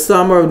in the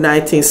summer of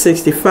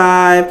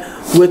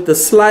 1965 with the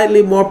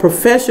slightly more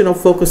professional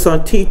focus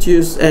on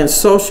teachers and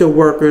social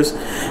workers,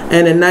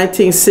 and in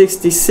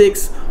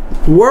 1966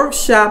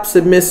 Workshops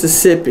in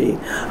Mississippi,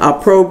 a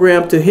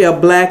program to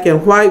help black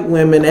and white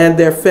women and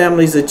their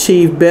families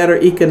achieve better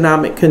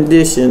economic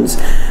conditions,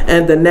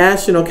 and the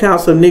National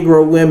Council of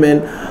Negro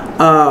Women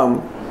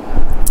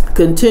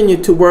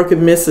continue to work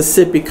in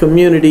Mississippi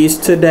communities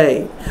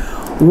today.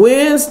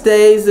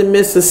 Wednesdays in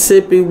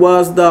Mississippi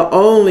was the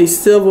only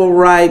civil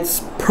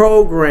rights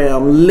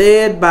program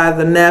led by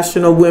the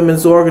National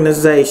Women's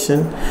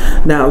Organization.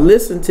 Now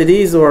listen to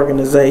these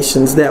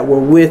organizations that were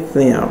with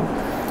them: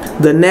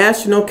 the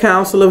National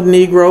Council of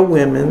Negro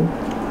Women,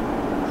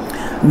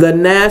 the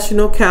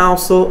National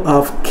Council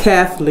of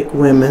Catholic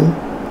Women,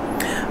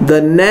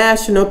 the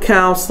National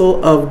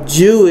Council of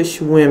Jewish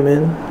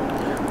Women,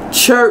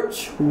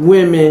 Church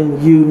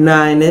Women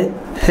United,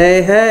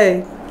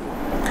 hey,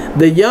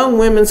 the Young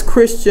Women's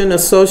Christian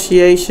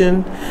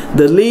Association,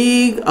 the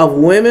League of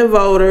Women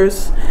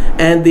Voters,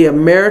 and the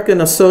American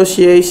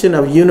Association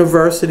of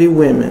University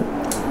Women.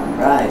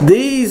 Right.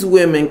 These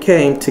women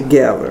came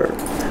together.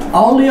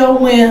 Only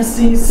on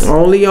Wednesdays.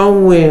 Only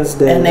on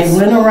Wednesdays. And they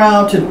went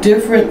around to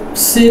different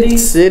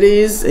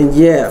cities. And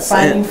yes.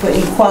 Fighting for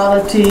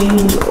equality.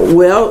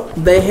 Well,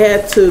 they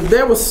had to.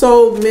 There were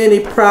so many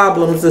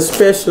problems,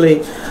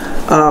 especially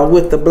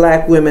with the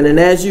black women. And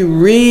as you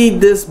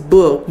read this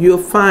book, you'll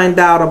find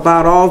out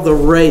about all the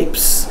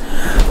rapes,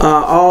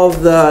 all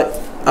the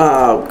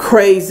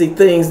crazy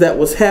things that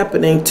was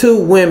happening to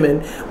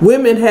women.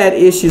 Women had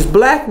issues.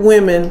 Black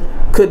women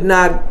could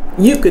not.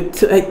 You could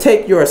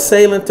take your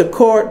assailant to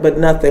court, but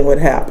nothing would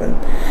happen.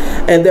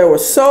 And there were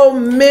so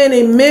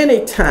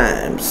many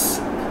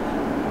times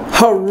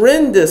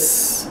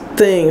horrendous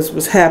things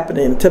was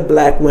happening to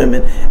black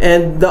women.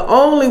 And the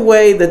only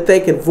way that they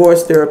could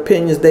voice their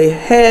opinions, they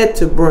had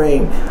to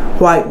bring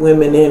white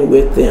women in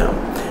with them.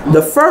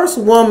 The first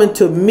woman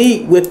to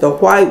meet with the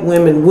White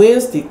Women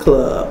Wednesday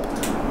Club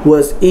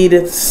was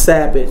Edith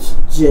Savage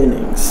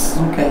Jennings.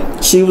 Okay.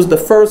 She was the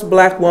first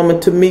black woman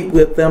to meet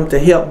with them to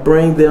help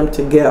bring them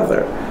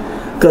together,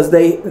 because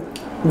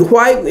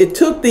it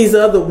took these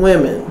other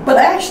women. But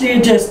actually,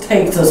 it just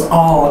takes us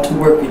all to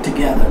work it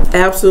together.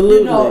 Absolutely.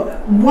 You know,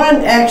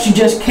 one actually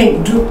just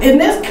can't do in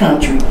this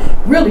country.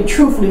 Really,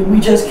 truthfully, we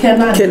just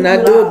cannot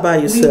do it by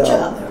yourself. Each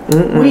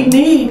other. We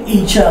need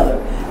each other.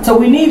 So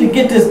we need to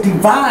get this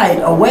divide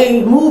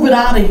away, move it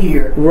out of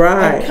here,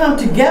 right, and come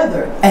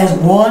together as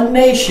one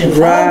nation,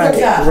 under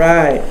God,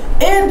 right,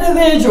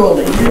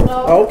 individually, you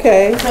know.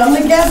 Okay. Come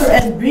together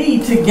and be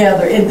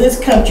together in this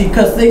country,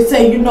 because they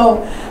say, you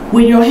know,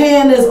 when your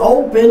hand is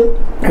open,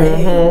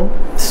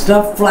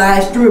 stuff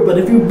flies through. But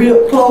if you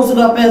close it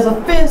up as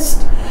a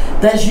fist,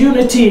 that's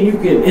unity,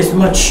 and it's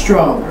much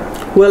stronger.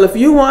 Well, if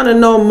you want to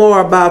know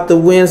more about the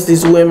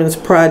Wednesdays Women's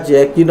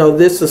Project, you know,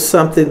 this is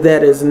something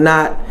that has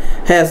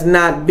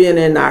not been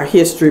in our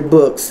history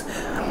books.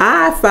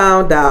 I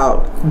found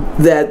out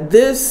that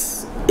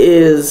this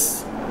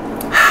is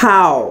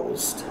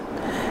housed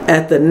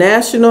at the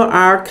National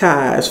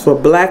Archives for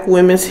Black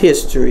Women's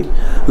History,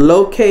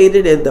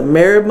 located in the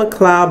Mary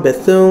McLeod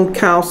Bethune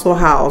Council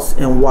House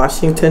in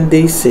Washington,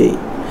 D.C.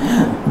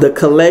 The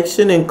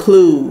collection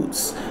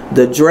includes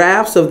the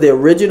drafts of the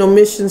original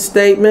mission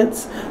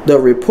statements, the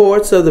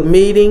reports of the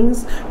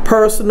meetings,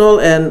 personal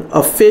and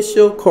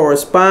official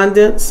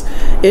correspondence,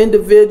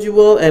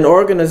 individual and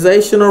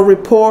organizational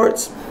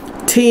reports,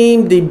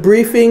 team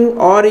debriefing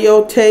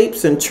audio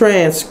tapes and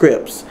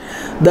transcripts.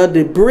 The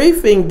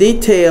debriefing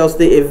details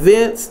the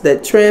events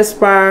that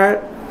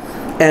transpired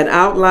and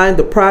outlined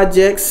the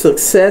project's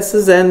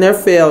successes and their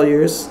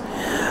failures,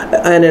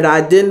 and it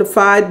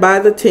identified by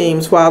the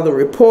teams, while the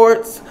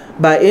reports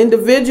by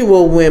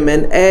individual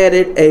women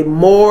added a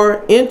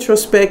more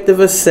introspective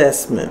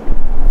assessment.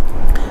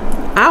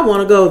 I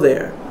want to go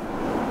there.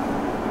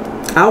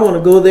 I want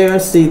to go there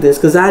and see this,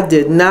 because I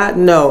did not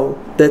know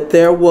that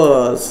there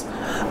was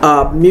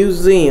a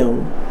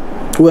museum.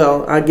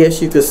 Well, I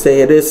guess you could say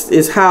it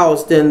is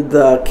housed in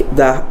the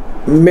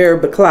Mary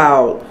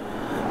McLeod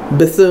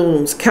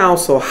Bethune's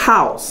Council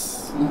House.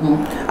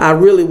 I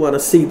really want to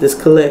see this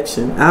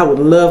collection. I would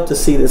love to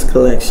see this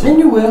collection. And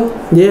you will.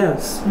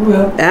 Yes. You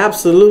will.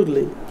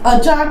 Absolutely.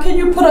 John, can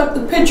you put up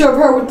the picture of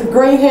her with the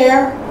gray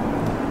hair?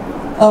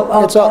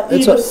 It's up.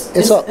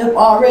 It's up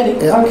already?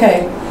 Yep.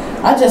 Okay.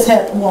 I just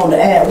wanted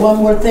to add one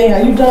more thing.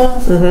 Are you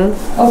done?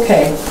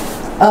 Okay.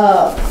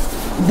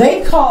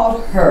 They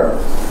called her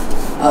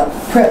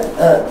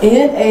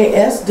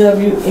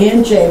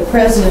NASWNJ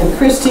President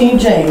Christine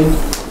James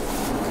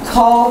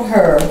called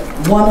her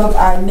one of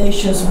our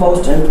nation's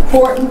most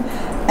important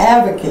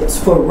advocates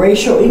for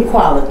racial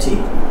equality,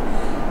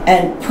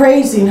 and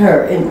praising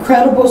her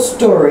incredible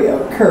story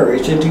of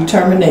courage and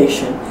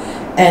determination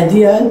and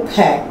the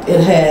impact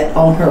it had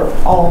on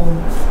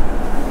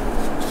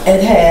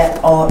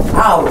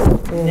our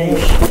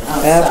nation.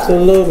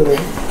 Absolutely.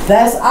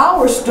 That's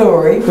our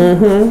story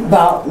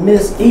about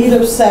Miss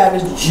Edith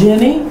Savage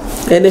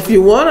Jennings. And if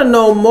you want to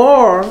know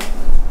more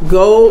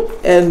go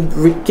and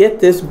get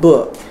this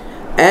book.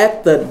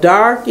 At the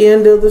Dark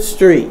End of the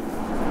Street.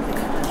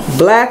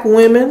 Black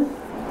Women,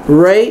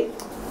 Rape,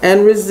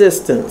 and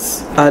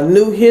Resistance. A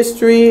New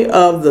History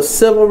of the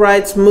Civil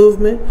Rights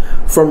Movement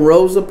from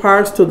Rosa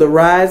Parks to the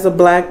Rise of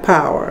Black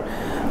Power.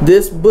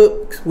 This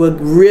book would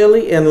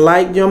really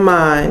enlighten your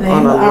mind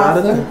on a lot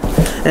of things.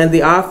 And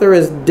the author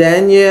is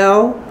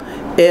Danielle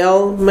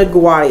L.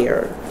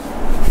 McGuire.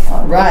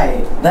 All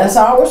right. That's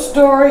our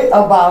story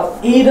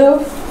about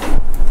Edith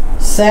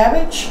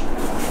Savage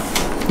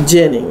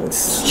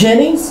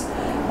Jennings,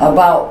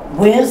 about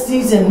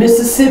Wednesdays in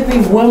Mississippi,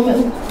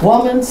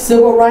 woman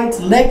civil rights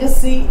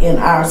legacy in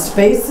our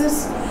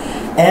spaces,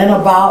 and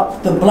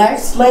about the Black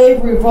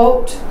Slave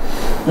Revolt,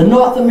 the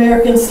North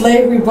American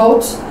Slave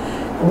Revolts,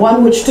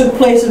 one which took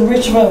place in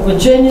Richmond,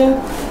 Virginia,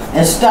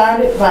 and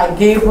started by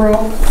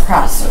Gabriel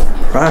Prosser.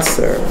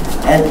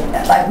 And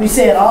like we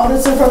said, all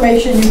this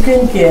information you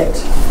can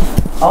get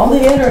on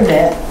the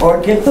internet, or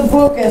get the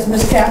book, as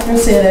Miss Catherine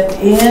said,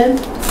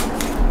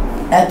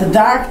 at the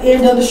Dark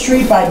End of the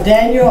Street by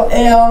Daniel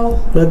L.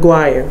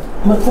 McGuire.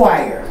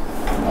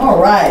 All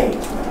right.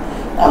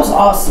 That was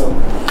awesome.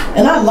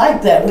 And I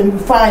like that when you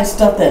find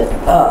stuff that,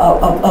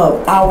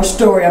 our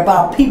story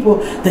about people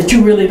that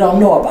you really don't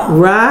know about.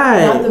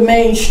 Right. Not the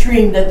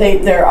mainstream that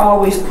they're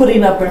always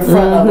putting up in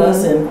front of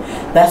us, and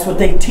that's what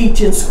they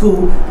teach in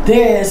school.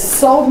 There's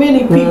so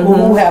many people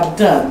who have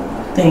done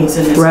things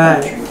in this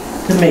country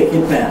to make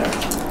it better.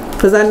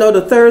 Because I know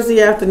the Thursday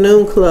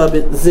afternoon club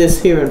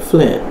exists here in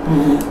Flint.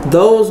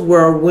 Those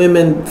were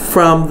women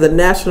from the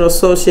National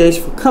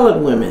Association for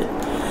Colored Women.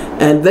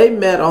 And they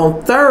met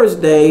on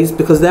Thursdays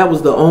because that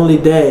was the only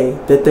day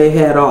that they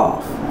had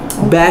off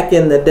back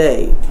in the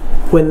day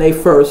when they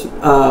first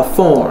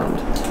formed.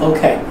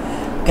 Okay.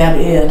 Got to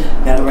end.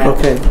 Got to wrap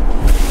it.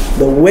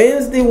 The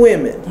Wednesday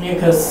women. Yeah,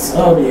 because,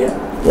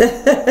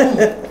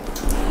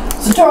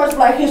 Satora's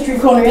Black History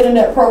Corner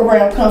internet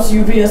program comes to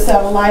you via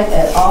satellite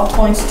at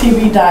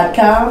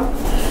allpointstv.com.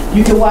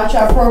 You can watch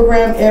our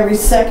program every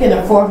second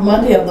and fourth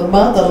Monday of the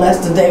month,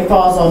 unless the day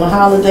falls on a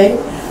holiday,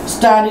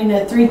 starting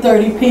at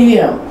 3:30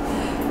 p.m.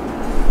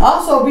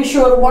 Also, be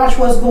sure to watch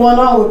what's going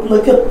on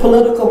with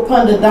political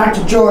pundit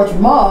Dr. George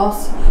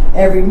Moss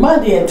every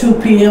Monday at 2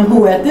 p.m.,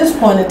 who at this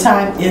point in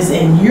time is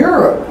in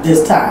Europe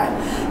this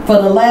time. For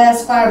the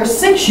last 5 or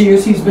 6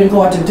 years, he's been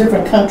going to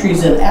different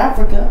countries in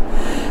Africa.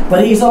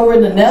 But he's over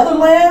in the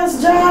Netherlands,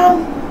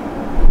 John?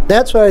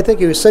 That's where I think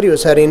he said he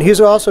was heading.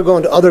 He's also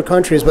going to other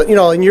countries, but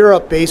in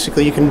Europe,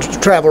 basically, you can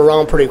travel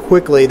around pretty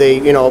quickly. They,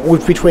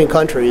 between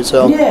countries.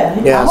 So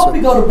I hope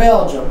he go to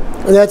Belgium.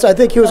 I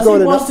think he was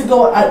going. He wants to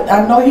go.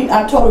 I know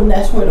I told him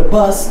that's where the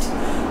bust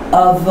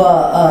of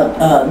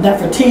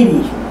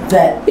Nefertiti.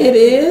 That it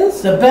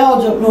is the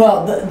Belgium.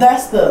 Well,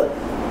 that's the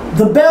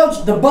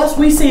bus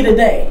we see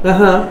today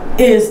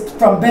is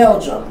from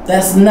Belgium.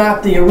 That's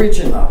not the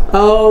original.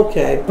 Oh,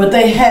 okay. But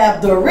they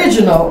have the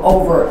original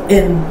over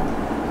in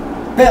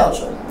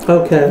Belgium.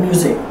 Okay.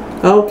 Museum.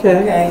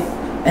 Okay.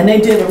 And they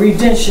did a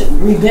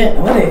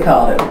what do they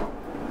call it?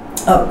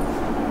 A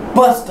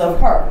bust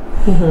of her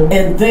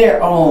in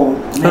their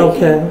own making.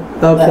 Okay.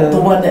 The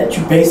one that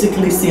you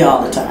basically see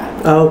all the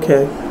time.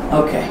 Okay.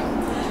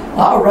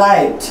 All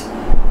right.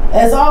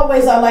 As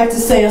always, I like to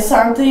say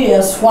asante,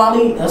 a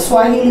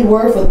Swahili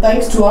word for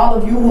thanks to all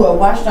of you who have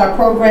watched our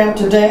program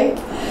today.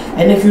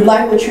 And if you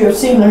like what you have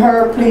seen and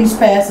heard, please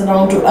pass it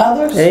on to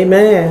others.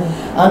 Amen.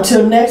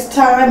 Until next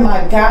time,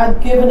 my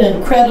God-given,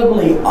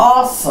 incredibly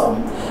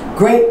awesome,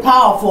 great,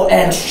 powerful,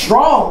 and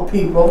strong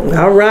people.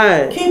 All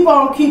right. Keep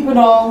on keeping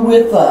on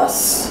with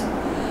us.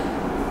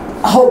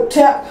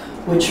 Hotep,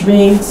 which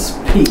means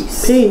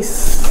peace.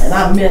 Peace. And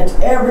I meant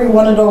every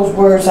one of those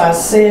words I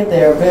said.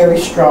 They're very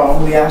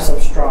strong. We are some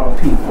strong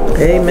people.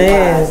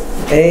 Amen.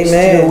 Amen.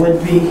 Still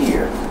would be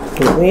here.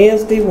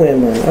 Wednesday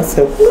women. I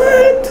said,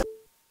 what?